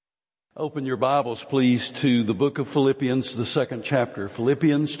Open your Bibles, please, to the book of Philippians, the second chapter.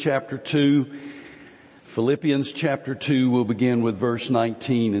 Philippians chapter 2. Philippians chapter 2, we'll begin with verse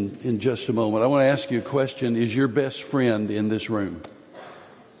 19 in just a moment. I want to ask you a question. Is your best friend in this room?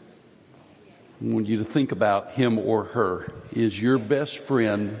 I want you to think about him or her. Is your best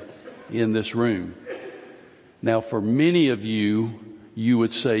friend in this room? Now, for many of you, you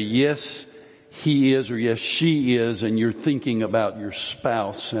would say, yes, he is, or yes, she is, and you're thinking about your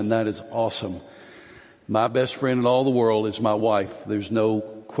spouse, and that is awesome. My best friend in all the world is my wife. There's no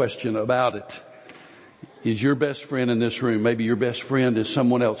question about it. Is your best friend in this room? Maybe your best friend is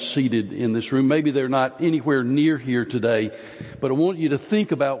someone else seated in this room. Maybe they're not anywhere near here today, but I want you to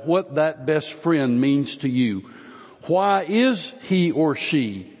think about what that best friend means to you. Why is he or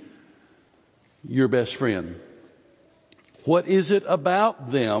she your best friend? What is it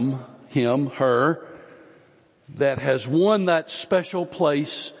about them, him, her, that has won that special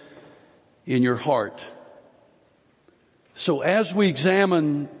place in your heart? So as we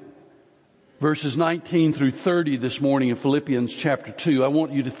examine verses 19 through 30 this morning in Philippians chapter 2, I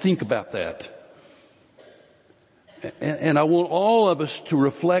want you to think about that. And I want all of us to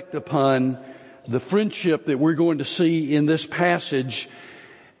reflect upon the friendship that we're going to see in this passage,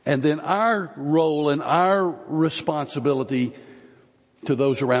 and then our role and our responsibility to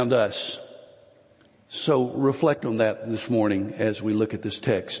those around us. So reflect on that this morning as we look at this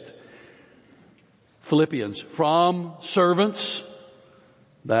text. Philippians, from servants,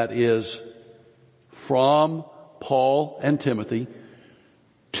 that is from Paul and Timothy,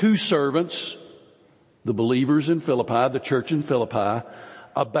 to servants, the believers in Philippi, the church in Philippi,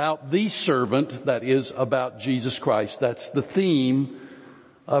 about the servant, that is about Jesus Christ. That's the theme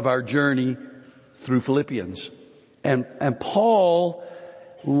of our journey through Philippians. And Paul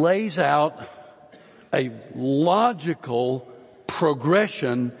lays out a logical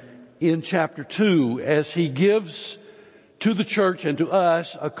progression in chapter 2 as he gives to the church and to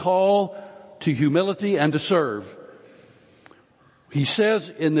us a call to humility and to serve. He says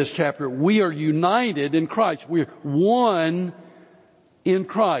in this chapter, we are united in Christ. We're one in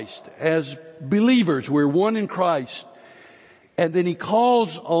Christ. As believers, we're one in Christ. And then he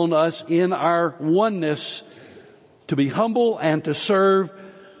calls on us in our oneness to be humble and to serve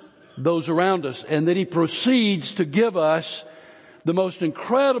those around us. And then he proceeds to give us the most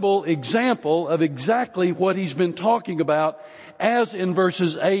incredible example of exactly what he's been talking about, as in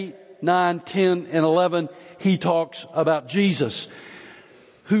verses 8, 9, 10, and 11, he talks about Jesus,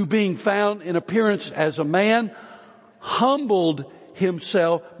 who being found in appearance as a man, humbled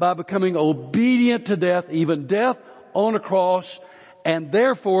himself by becoming obedient to death, even death on a cross, and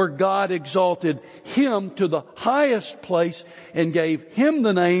therefore God exalted him to the highest place and gave him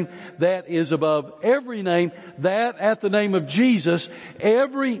the name that is above every name, that at the name of Jesus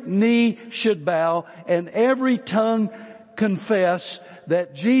every knee should bow and every tongue confess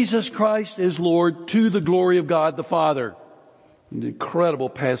that Jesus Christ is Lord, to the glory of God the Father. An incredible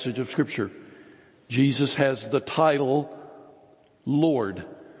passage of Scripture. Jesus has the title Lord,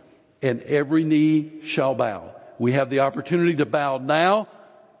 and every knee shall bow. We have the opportunity to bow now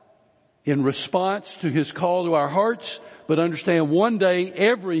in response to his call to our hearts, but understand one day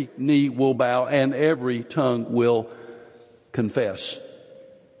every knee will bow and every tongue will confess.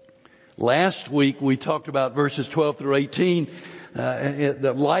 Last week we talked about verses 12 through 18,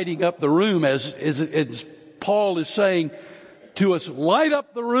 the lighting up the room, as Paul is saying to us, light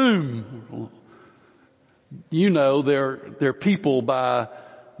up the room. You know, they're people by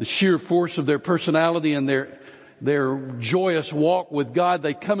the sheer force of their personality and their joyous walk with God.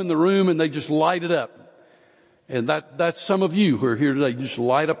 They come in the room and they just light it up. And that's some of you who are here today. You just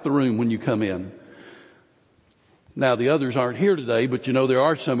light up the room when you come in. Now the others aren't here today, but you know there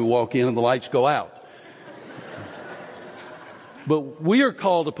are some who walk in and the lights go out. But we are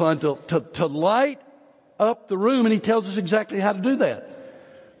called upon to light up the room, and he tells us exactly how to do that.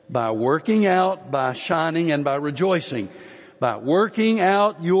 By working out, by shining, and by rejoicing. By working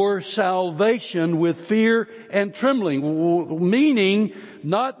out your salvation with fear and trembling. Meaning,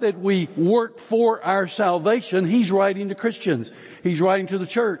 not that we work for our salvation. He's writing to Christians. He's writing to the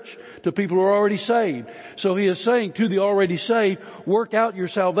church, to people who are already saved. So he is saying to the already saved, work out your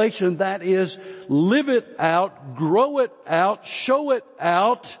salvation. That is, live it out, grow it out, show it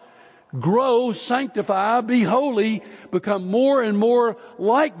out, grow, sanctify, be holy, become more and more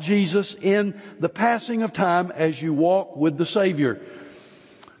like Jesus in the passing of time as you walk with the Savior.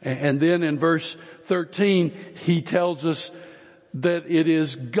 And then in verse 13, he tells us that it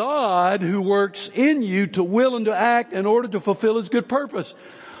is God who works in you to will and to act in order to fulfill his good purpose.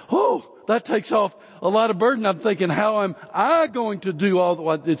 Oh, that takes off a lot of burden. I'm thinking, how am I going to do all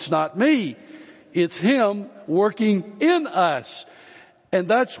the, it's not me. It's Him working in us. And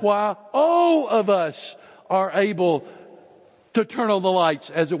that's why all of us are able to turn on the lights,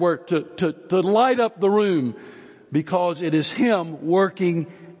 as it were, to light up the room, because it is Him working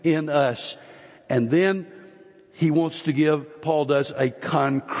in us. And then Paul does a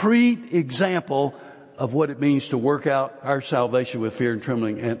concrete example of what it means to work out our salvation with fear and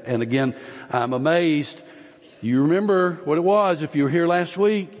trembling. And again, I'm amazed. You remember what it was if you were here last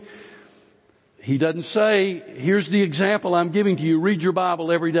week. He doesn't say, here's the example I'm giving to you, read your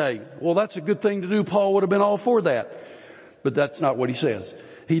Bible every day. Well, that's a good thing to do. Paul would have been all for that. But that's not what he says.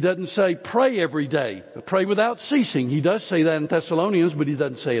 He doesn't say pray every day, pray without ceasing. He does say that in Thessalonians, but he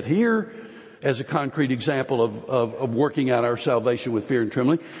doesn't say it here as a concrete example of working out our salvation with fear and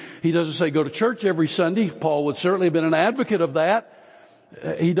trembling. He doesn't say go to church every Sunday. Paul would certainly have been an advocate of that.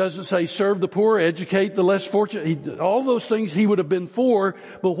 He doesn't say serve the poor, educate the less fortunate. All those things he would have been for.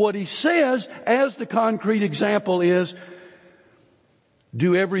 But what he says as the concrete example is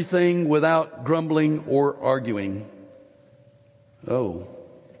do everything without grumbling or arguing. Oh.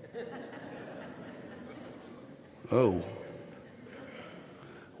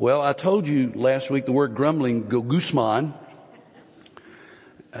 Well, I told you last week the word grumbling, gogusman.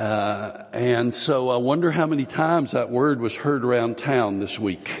 And so I wonder how many times that word was heard around town this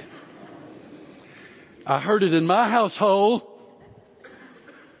week. I heard it in my household.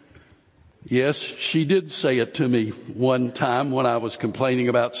 Yes, she did say it to me one time when I was complaining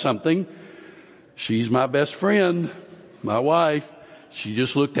about something. She's my best friend, my wife. She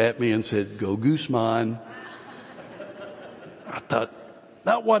just looked at me and said, "Go Gooseman." I thought,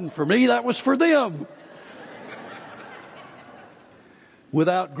 that wasn't for me, that was for them.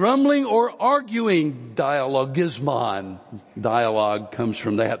 Without grumbling or arguing, dialogismon. Dialogue comes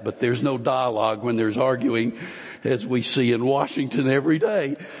from that, but there's no dialogue when there's arguing, as we see in Washington every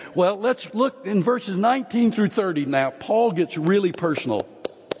day. Well, let's look in verses 19 through 30 now. Paul gets really personal.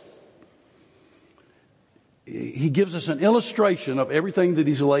 He gives us an illustration of everything that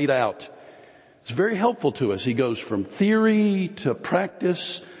he's laid out. It's very helpful to us. He goes from theory to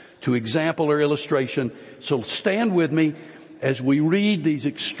practice to example or illustration. So stand with me as we read these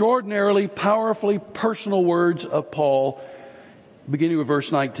extraordinarily, powerfully personal words of Paul, beginning with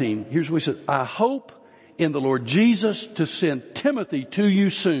verse 19. Here's what he says. I hope in the Lord Jesus to send Timothy to you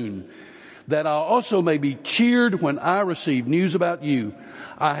soon, that I also may be cheered when I receive news about you.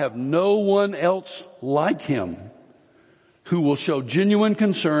 I have no one else like him who will show genuine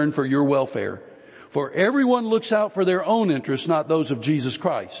concern for your welfare. For everyone looks out for their own interests, not those of Jesus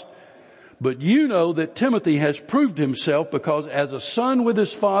Christ. But you know that Timothy has proved himself, because as a son with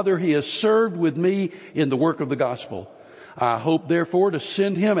his father, he has served with me in the work of the gospel. I hope therefore to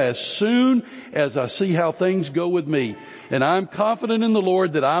send him as soon as I see how things go with me. And I'm confident in the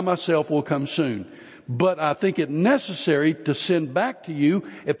Lord that I myself will come soon. But I think it necessary to send back to you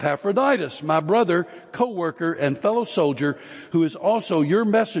Epaphroditus, my brother, co-worker, and fellow soldier, who is also your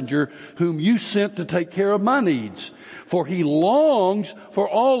messenger, whom you sent to take care of my needs. For he longs for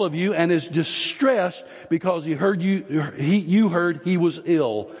all of you and is distressed because you heard he was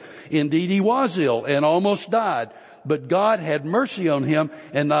ill. Indeed, he was ill and almost died. But God had mercy on him,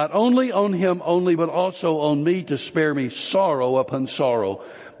 and not only on him only, but also on me, to spare me sorrow upon sorrow.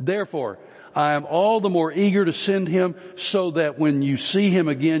 Therefore, I am all the more eager to send him, so that when you see him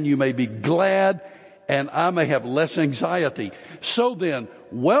again, you may be glad and I may have less anxiety. So then,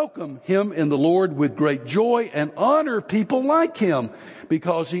 welcome him in the Lord with great joy and honor people like him,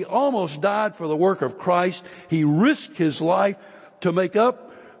 because he almost died for the work of Christ. He risked his life to make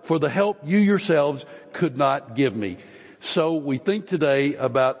up for the help you yourselves could not give me. So we think today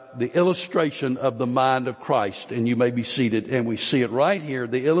about the illustration of the mind of Christ, and you may be seated, and we see it right here,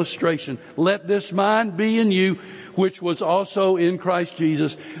 the illustration. Let this mind be in you, which was also in Christ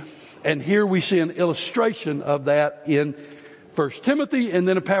Jesus. And here we see an illustration of that in 1 Timothy and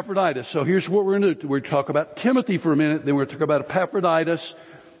then Epaphroditus. So here's what we're going to do. We're going to talk about Timothy for a minute, then we're going to talk about Epaphroditus,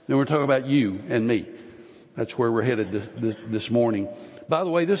 then we're going to talk about you and me. That's where we're headed this morning. By the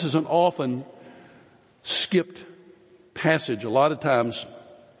way, this is an often skipped passage. A lot of times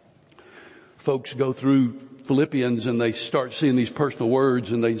folks go through Philippians and they start seeing these personal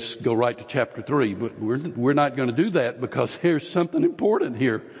words and they just go right to chapter 3. But we're not going to do that, because here's something important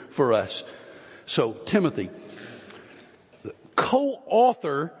here for us. So Timothy,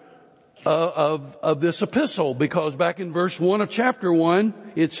 co-author of this epistle, because back in verse 1 of chapter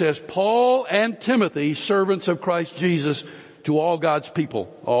 1, it says, Paul and Timothy, servants of Christ Jesus, to all God's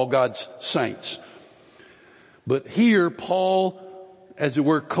people, all God's saints. But here, Paul as it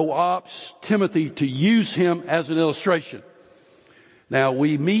were, co-opts Timothy to use him as an illustration. Now,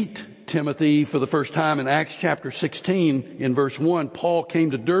 we meet Timothy for the first time in Acts chapter 16 in verse 1. Paul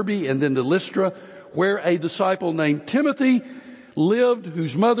came to Derbe and then to Lystra, where a disciple named Timothy lived,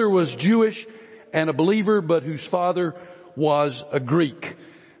 whose mother was Jewish and a believer, but whose father was a Greek.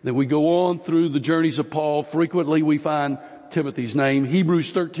 Then we go on through the journeys of Paul. Frequently we find Timothy's name.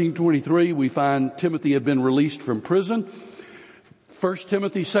 Hebrews 13:23, we find Timothy had been released from prison. 1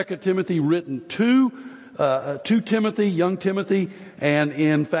 Timothy, 2 Timothy written to Timothy, young Timothy. And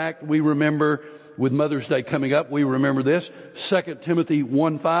in fact, we remember with Mother's Day coming up, we remember this. 2 Timothy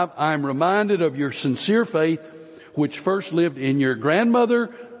 1:5, I am reminded of your sincere faith, which first lived in your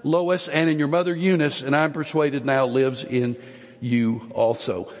grandmother Lois and in your mother Eunice, and I'm persuaded now lives in you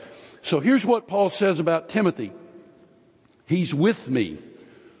also. So here's what Paul says about Timothy. He's with me.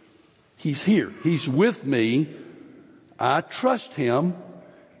 He's here. He's with me. I trust him.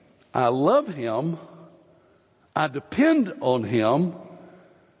 I love him. I depend on him.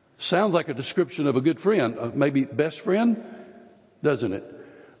 Sounds like a description of a good friend, maybe best friend, doesn't it?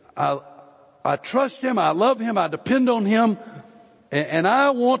 I trust him. I love him. I depend on him. And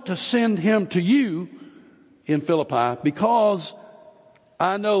I want to send him to you in Philippi because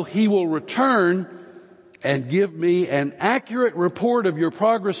I know he will return and give me an accurate report of your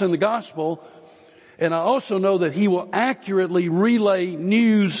progress in the gospel. And I also know that he will accurately relay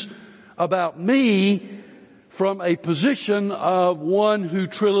news about me from a position of one who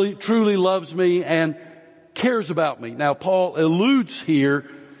truly loves me and cares about me. Now, Paul alludes here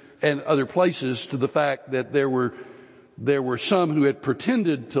and other places to the fact that there were some who had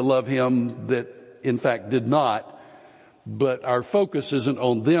pretended to love him that in fact did not. But our focus isn't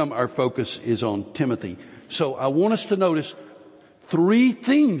on them. Our focus is on Timothy. So I want us to notice three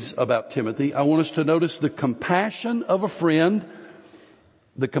things about Timothy. I want us to notice the compassion of a friend,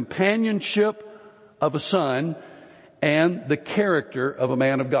 the companionship of a son, and the character of a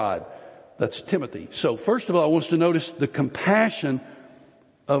man of God. That's Timothy. So first of all, I want us to notice the compassion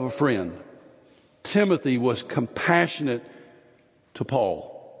of a friend. Timothy was compassionate to Paul.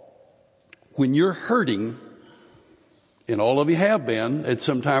 When you're hurting, and all of you have been at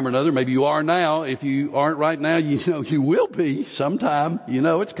some time or another, maybe you are now. If you aren't right now, you know you will be sometime. You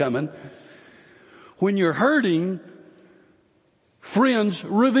know it's coming. When you're hurting, friends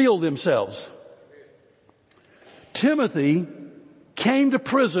reveal themselves. Timothy came to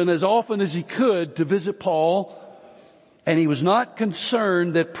prison as often as he could to visit Paul, and he was not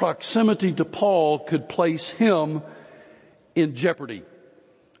concerned that proximity to Paul could place him in jeopardy.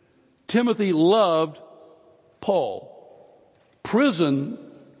 Timothy loved Paul. Prison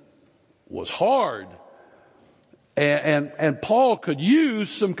was hard, and Paul could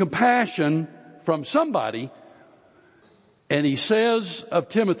use some compassion from somebody, and he says of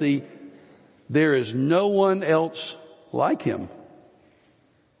Timothy, there is no one else like him.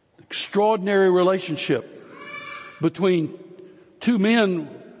 Extraordinary relationship between two men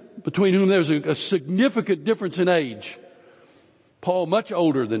between whom there's a significant difference in age. Paul much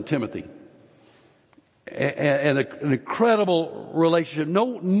older than Timothy. And an incredible relationship.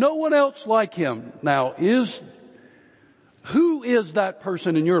 No one else like him. Now, who is that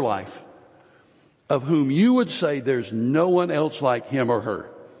person in your life of whom you would say there's no one else like him or her?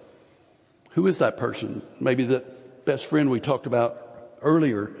 Who is that person? Maybe that best friend we talked about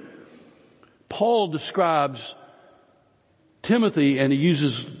earlier. Paul describes Timothy, and he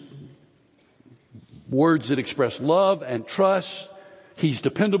uses words that express love and trust. He's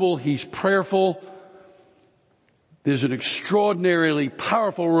dependable. He's prayerful. There's an extraordinarily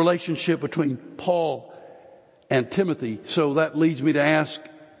powerful relationship between Paul and Timothy. So that leads me to ask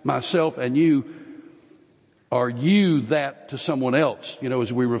myself and you, are you that to someone else? You know,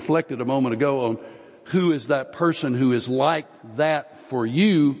 as we reflected a moment ago on who is that person who is like that for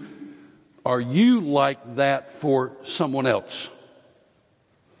you, are you like that for someone else?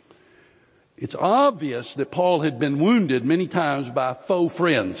 It's obvious that Paul had been wounded many times by faux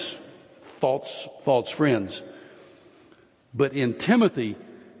friends, false friends. But in Timothy,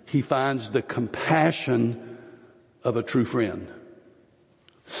 he finds the compassion of a true friend.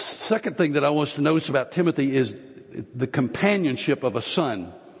 Second thing that I want us to notice about Timothy is the companionship of a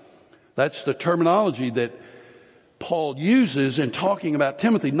son. That's the terminology that Paul uses in talking about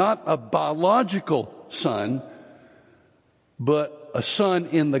Timothy. Not a biological son, but a son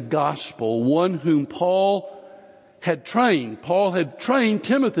in the gospel, one whom Paul had trained. Paul had trained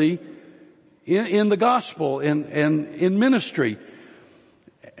Timothy in the gospel and in ministry.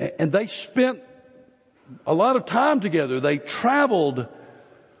 And they spent a lot of time together. They traveled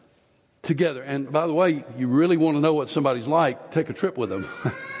together. And by the way, you really want to know what somebody's like, take a trip with them.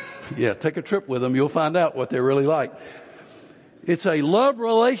 Yeah, take a trip with them. You'll find out what they're really like. It's a love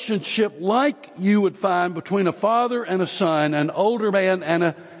relationship like you would find between a father and a son, an older man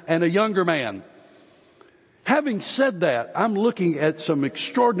and a younger man. Having said that, I'm looking at some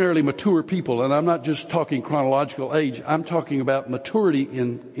extraordinarily mature people, and I'm not just talking chronological age. I'm talking about maturity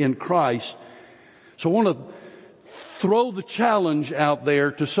in Christ. So I want to throw the challenge out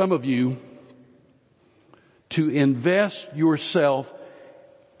there to some of you to invest yourself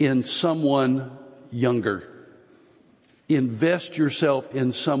in someone younger. Invest yourself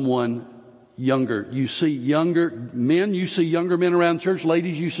in someone younger. You see younger men around the church.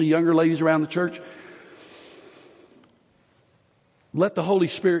 Ladies, you see younger ladies around the church. Let the Holy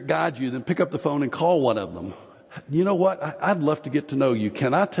Spirit guide you, then pick up the phone and call one of them. You know what? I'd love to get to know you.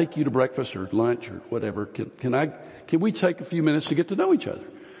 Can I take you to breakfast or lunch or whatever? Can we take a few minutes to get to know each other?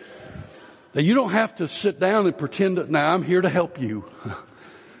 Now, you don't have to sit down and pretend that, now I'm here to help you.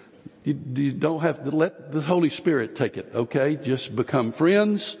 You don't have to let the Holy Spirit take it, okay? Just become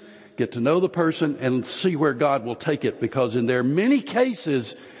friends, get to know the person, and see where God will take it. Because there are many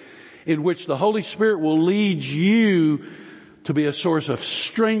cases in which the Holy Spirit will lead you to be a source of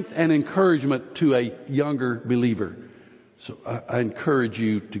strength and encouragement to a younger believer. So I encourage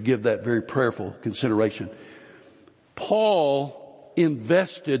you to give that very prayerful consideration. Paul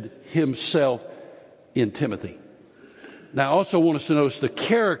invested himself in Timothy. Now, I also want us to notice the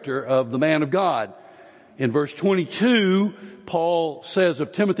character of the man of God. In verse 22, Paul says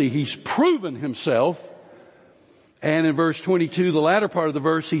of Timothy, he's proven himself. And in verse 22, the latter part of the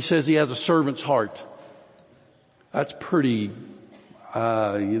verse, he says he has a servant's heart. That's pretty,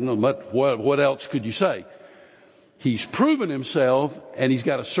 what else could you say? He's proven himself and he's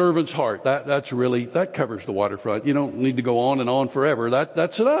got a servant's heart. That covers the waterfront. You don't need to go on and on forever.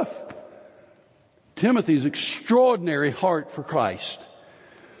 That's enough. Timothy's extraordinary heart for Christ.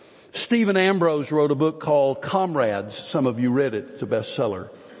 Stephen Ambrose wrote a book called Comrades. Some of you read it. It's a bestseller.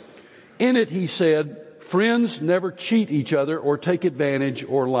 In it he said, friends never cheat each other or take advantage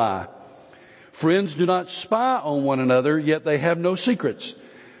or lie. Friends do not spy on one another, yet they have no secrets.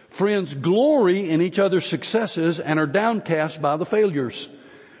 Friends glory in each other's successes and are downcast by the failures.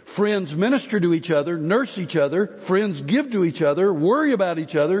 Friends minister to each other, nurse each other. Friends give to each other, worry about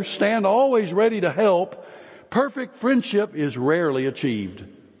each other, stand always ready to help. Perfect friendship is rarely achieved.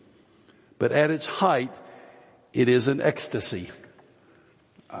 But at its height, it is an ecstasy.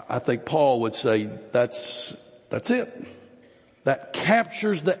 I think Paul would say that's it. That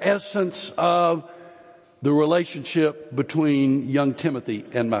captures the essence of the relationship between young Timothy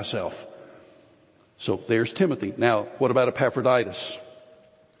and myself. So there's Timothy. Now, what about Epaphroditus?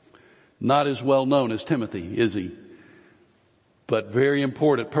 Not as well known as Timothy, is he? But very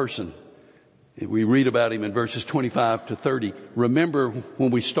important person. We read about him in verses 25 to 30. Remember when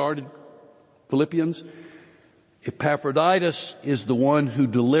we started Philippians? Epaphroditus is the one who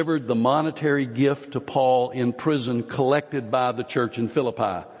delivered the monetary gift to Paul in prison collected by the church in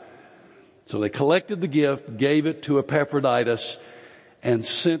Philippi. So they collected the gift, gave it to Epaphroditus, and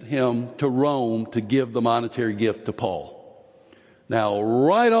sent him to Rome to give the monetary gift to Paul. Now,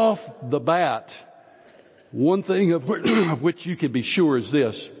 right off the bat, one thing of which you can be sure is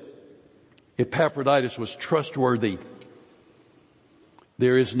this: Epaphroditus was trustworthy.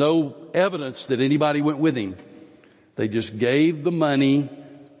 There is no evidence that anybody went with him. They just gave the money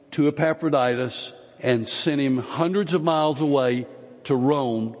to Epaphroditus and sent him hundreds of miles away to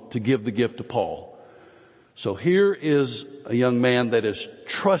Rome to give the gift to Paul. So here is a young man that is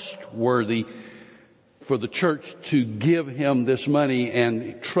trustworthy for the church to give him this money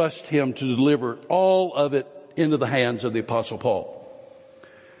and trust him to deliver all of it into the hands of the Apostle Paul.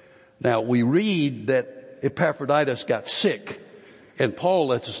 Now we read that Epaphroditus got sick, and Paul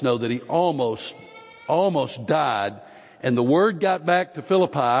lets us know that he almost died. And the word got back to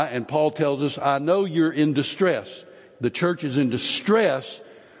Philippi, and Paul tells us, I know you're in distress. The church is in distress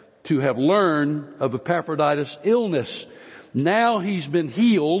to have learned of Epaphroditus' illness. Now he's been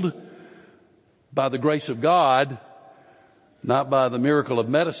healed by the grace of God, not by the miracle of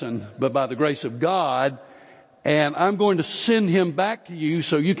medicine, but by the grace of God. And I'm going to send him back to you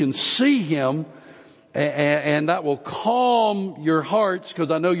so you can see him, and that will calm your hearts, because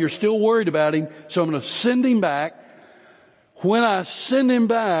I know you're still worried about him. So I'm going to send him back. When I send him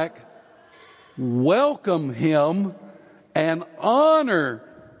back, welcome him and honor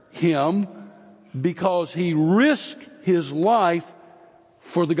him, because he risked his life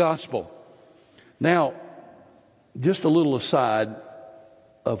for the gospel. Now, just a little aside,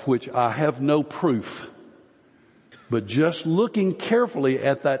 of which I have no proof, But just looking carefully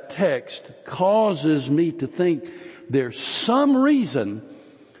at that text causes me to think there's some reason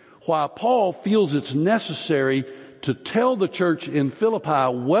why Paul feels it's necessary to tell the church in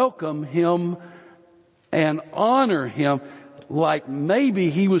Philippi, welcome him and honor him, like maybe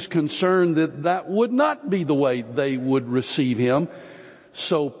he was concerned that that would not be the way they would receive him.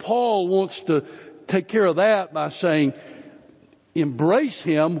 So Paul wants to take care of that by saying, embrace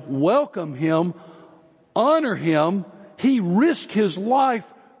him, welcome him, honor him. He risked his life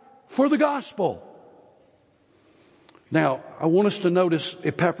for the gospel. Now, I want us to notice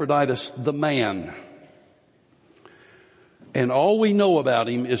Epaphroditus, the man. And all we know about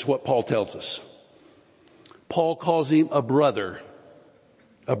him is what Paul tells us. Paul calls him a brother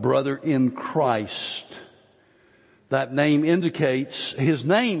in Christ. That name indicates,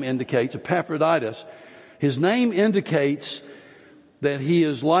 Epaphroditus, his name indicates that he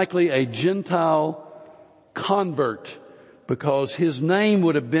is likely a Gentile convert, because his name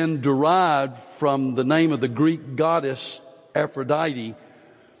would have been derived from the name of the Greek goddess Aphrodite,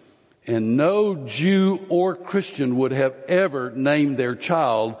 and no Jew or Christian would have ever named their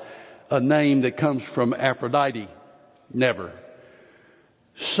child a name that comes from Aphrodite. Never.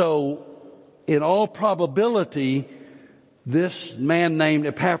 So, in all probability, this man named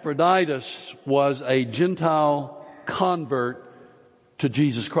Epaphroditus was a Gentile convert to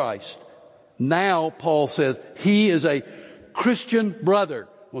Jesus Christ. Now, Paul says, he is a Christian brother.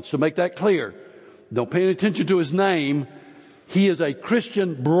 Wants to make that clear. Don't pay any attention to his name. He is a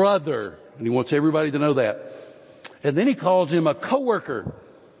Christian brother. And he wants everybody to know that. And then he calls him a co-worker,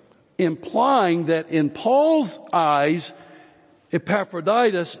 implying that in Paul's eyes,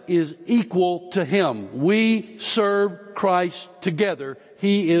 Epaphroditus is equal to him. We serve Christ together.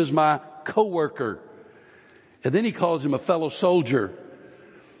 He is my co-worker. And then he calls him a fellow soldier.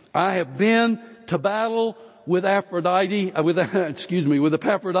 I have been to battle with with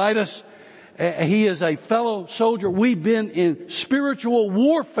Epaphroditus. He is a fellow soldier. We've been in spiritual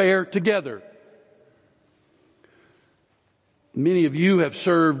warfare together. Many of you have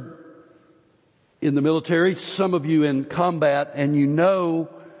served in the military, some of you in combat, and you know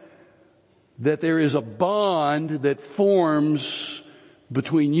that there is a bond that forms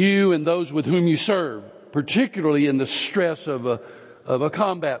between you and those with whom you serve, particularly in the stress of a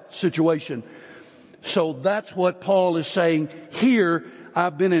combat situation. So that's what Paul is saying here.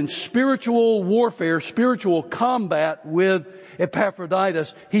 I've been in spiritual warfare, spiritual combat with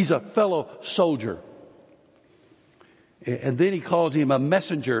Epaphroditus. He's a fellow soldier. And then he calls him a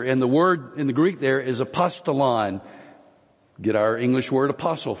messenger, and the word in the Greek there is apostolon. Get our English word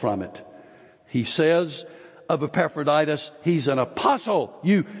apostle from it. He says of Epaphroditus, he's an apostle.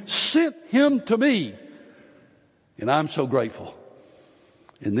 You sent him to me. And I'm so grateful.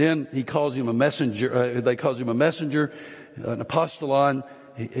 And then he calls him a messenger, they calls him a messenger, an apostolon,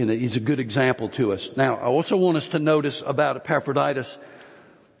 and he's a good example to us. Now, I also want us to notice about Epaphroditus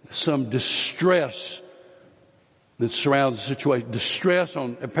some distress that surrounds the situation. Distress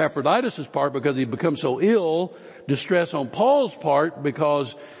on Epaphroditus' part because he becomes so ill. Distress on Paul's part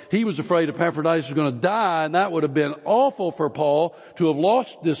because he was afraid Epaphroditus was going to die, and that would have been awful for Paul to have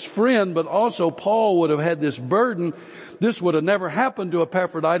lost this friend, but also Paul would have had this burden. This would have never happened to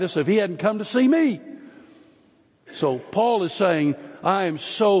Epaphroditus if he hadn't come to see me. So Paul is saying, I am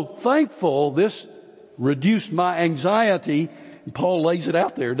so thankful this reduced my anxiety. And Paul lays it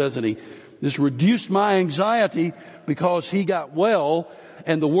out there, doesn't he? This reduced my anxiety because he got well.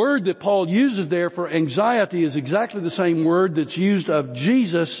 And the word that Paul uses there for anxiety is exactly the same word that's used of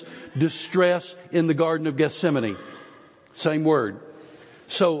Jesus' distress in the Garden of Gethsemane. Same word.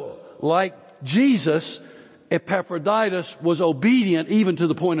 So, like Jesus, Epaphroditus was obedient even to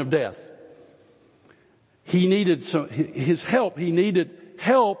the point of death. He needed his help. He needed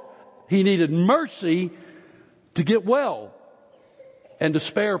help. He needed mercy to get well and to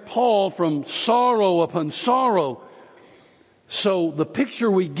spare Paul from sorrow upon sorrow. So the picture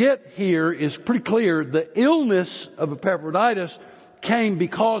we get here is pretty clear. The illness of Epaphroditus came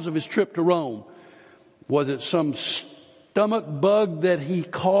because of his trip to Rome. Was it some stomach bug that he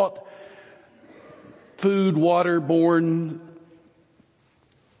caught? Food, waterborne?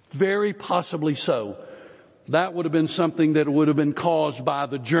 Very possibly so. That would have been something that would have been caused by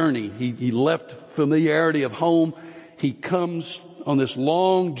the journey. He left familiarity of home. He comes on this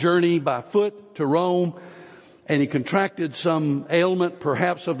long journey by foot to Rome, and he contracted some ailment,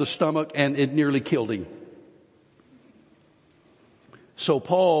 perhaps of the stomach, and it nearly killed him. So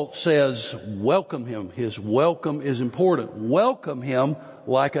Paul says, welcome him. His welcome is important. Welcome him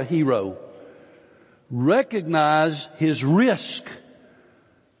like a hero. Recognize his risk.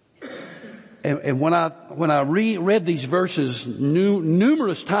 And when I read these verses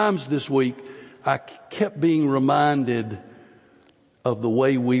numerous times this week, I kept being reminded of the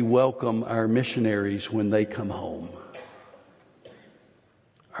way we welcome our missionaries when they come home.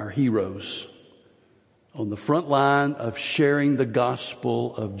 Our heroes on the front line of sharing the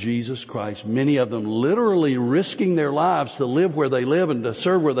gospel of Jesus Christ. Many of them literally risking their lives to live where they live and to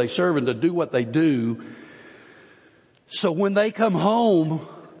serve where they serve and to do what they do. So when they come home,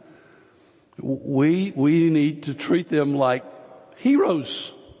 we need to treat them like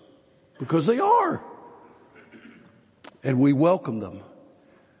heroes, because they are. And we welcome them.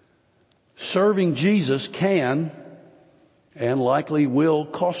 Serving Jesus can and likely will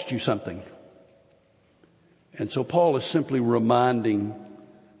cost you something. And so Paul is simply reminding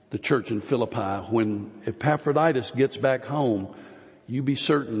the church in Philippi, when Epaphroditus gets back home, you be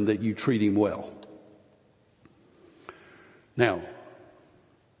certain that you treat him well. Now,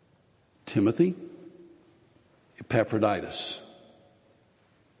 Timothy, Epaphroditus.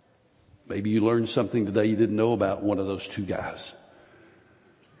 Maybe you learned something today you didn't know about one of those two guys.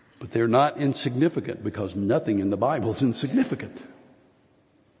 But they're not insignificant, because nothing in the Bible is insignificant.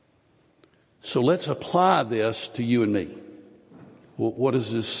 So let's apply this to you and me. Well, what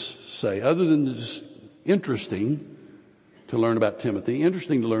does this say? Other than just interesting to learn about Timothy,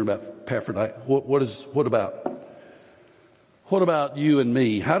 interesting to learn about Epaphroditus, what about you and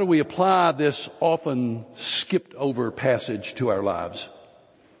me? How do we apply this often skipped over passage to our lives?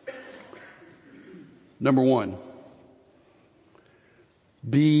 Number one,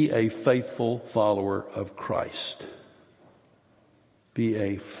 be a faithful follower of Christ. Be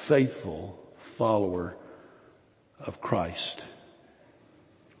a faithful follower of Christ.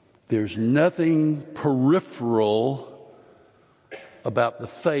 There's nothing peripheral about the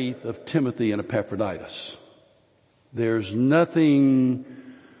faith of Timothy and Epaphroditus. There's nothing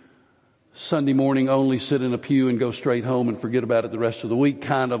Sunday morning only sit in a pew and go straight home and forget about it the rest of the week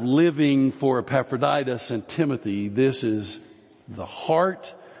kind of living for Epaphroditus and Timothy. This is the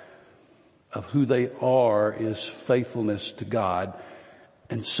heart of who they are, is faithfulness to God.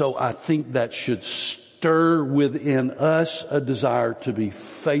 And so I think that should stir within us a desire to be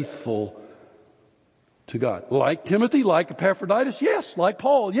faithful to God. Like Timothy, like Epaphroditus, yes. Like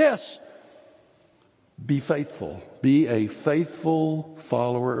Paul, yes. Be faithful. Be a faithful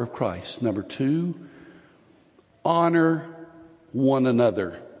follower of Christ. Number two, honor one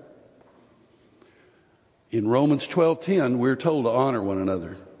another. In Romans 12:10, we're told to honor one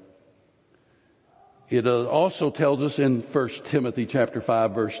another. It also tells us in 1 Timothy chapter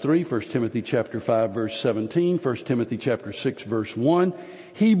 5 verse 3, 1 Timothy chapter 5 verse 17, 1 Timothy chapter 6 verse 1,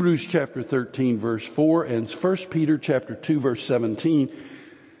 Hebrews chapter 13 verse 4, and 1 Peter chapter 2 verse 17,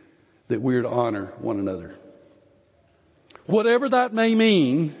 that we're to honor one another. Whatever that may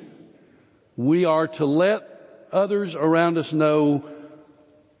mean, we are to let others around us know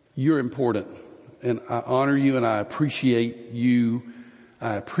you're important. And I honor you and I appreciate you.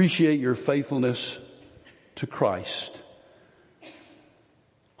 I appreciate your faithfulness to Christ.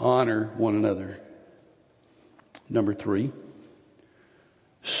 Honor one another. Number three,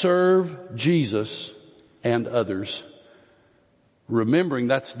 serve Jesus and others. Remembering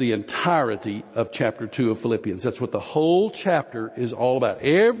that's the entirety of chapter 2 of Philippians. That's what the whole chapter is all about.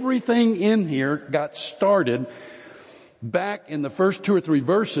 Everything in here got started back in the first 2 or 3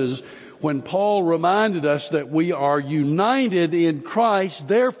 verses when Paul reminded us that we are united in Christ,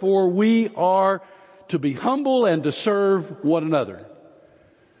 therefore we are to be humble and to serve one another.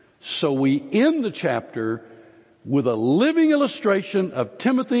 So we end the chapter with a living illustration of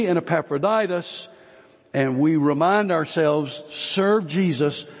Timothy and Epaphroditus, and we remind ourselves, serve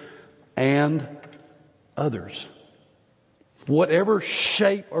Jesus and others. Whatever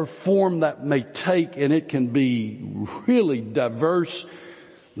shape or form that may take, and it can be really diverse,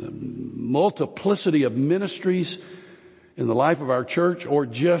 the multiplicity of ministries in the life of our church, or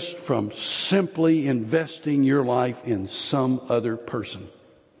just from simply investing your life in some other person.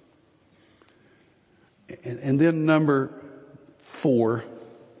 And then number 4,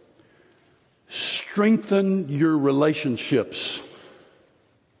 strengthen your relationships.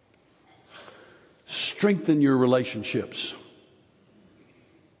 Strengthen your relationships.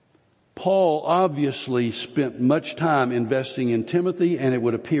 Paul obviously spent much time investing in Timothy, and it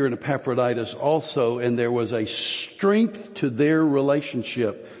would appear in Epaphroditus also, and there was a strength to their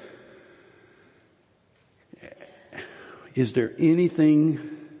relationship. Is there anything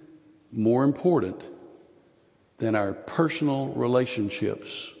more important than our personal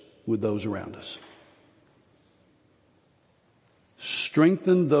relationships with those around us?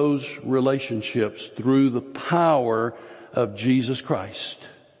 Strengthen those relationships through the power of Jesus Christ.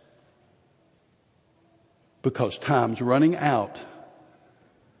 because time's running out.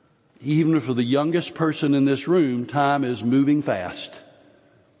 Even for the youngest person in this room, time is moving fast.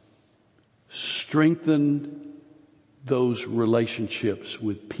 Strengthen those relationships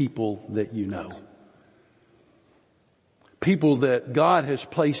with people that you know. People that God has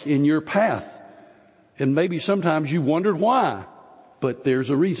placed in your path. And maybe sometimes you've wondered why, but there's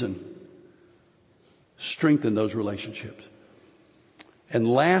a reason. Strengthen those relationships. And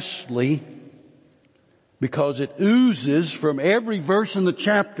lastly, because it oozes from every verse in the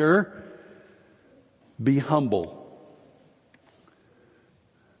chapter, be humble.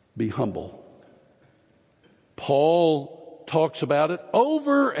 Be humble. Paul talks about it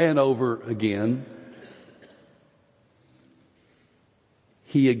over and over again.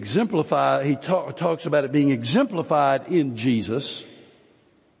 He talks about it being exemplified in Jesus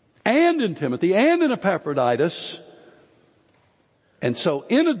and in Timothy and in Epaphroditus. And so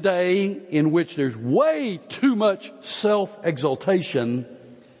in a day in which there's way too much self-exaltation,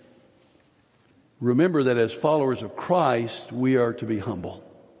 remember that as followers of Christ, we are to be humble.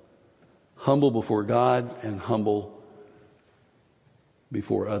 Humble before God and humble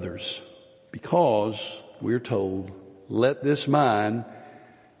before others. Because we're told, let this mind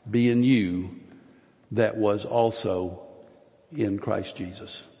be in you that was also in Christ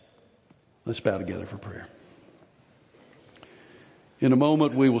Jesus. Let's bow together for prayer. In a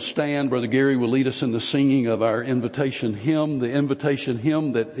moment we will stand. Brother Gary will lead us in the singing of our invitation hymn, the invitation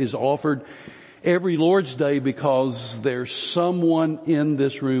hymn that is offered every Lord's Day because there's someone in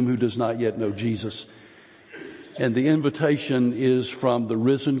this room who does not yet know Jesus. And the invitation is from the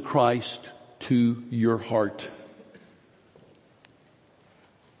risen Christ to your heart.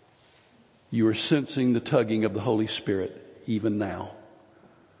 You are sensing the tugging of the Holy Spirit even now.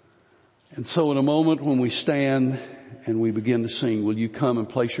 And so in a moment when we stand and we begin to sing, will you come and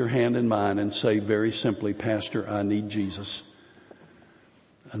place your hand in mine and say very simply, Pastor, I need Jesus.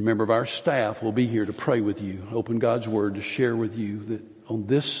 A member of our staff will be here to pray with you, open God's Word to share with you that on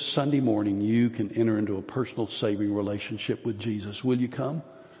this Sunday morning you can enter into a personal saving relationship with Jesus. Will you come?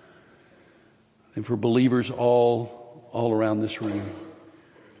 And for believers all around this room,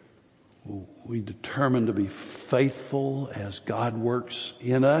 we determine to be faithful as God works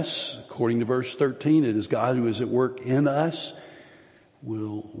in us. According to verse 13, it is God who is at work in us.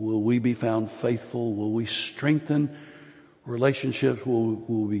 Will we be found faithful? Will we strengthen relationships? Will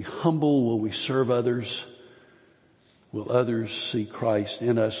we be humble? Will we serve others? Will others see Christ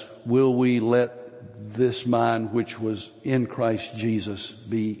in us? Will we let this mind which was in Christ Jesus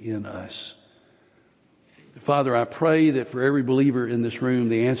be in us? Father, I pray that for every believer in this room,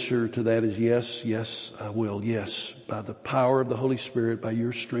 the answer to that is yes, yes, I will. Yes, by the power of the Holy Spirit, by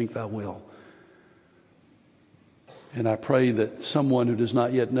your strength, I will. And I pray that someone who does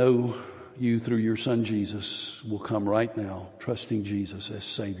not yet know you through your Son Jesus will come right now, trusting Jesus as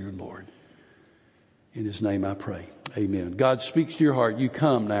Savior and Lord. In His name I pray. Amen. God speaks to your heart. You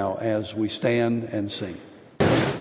come now as we stand and sing.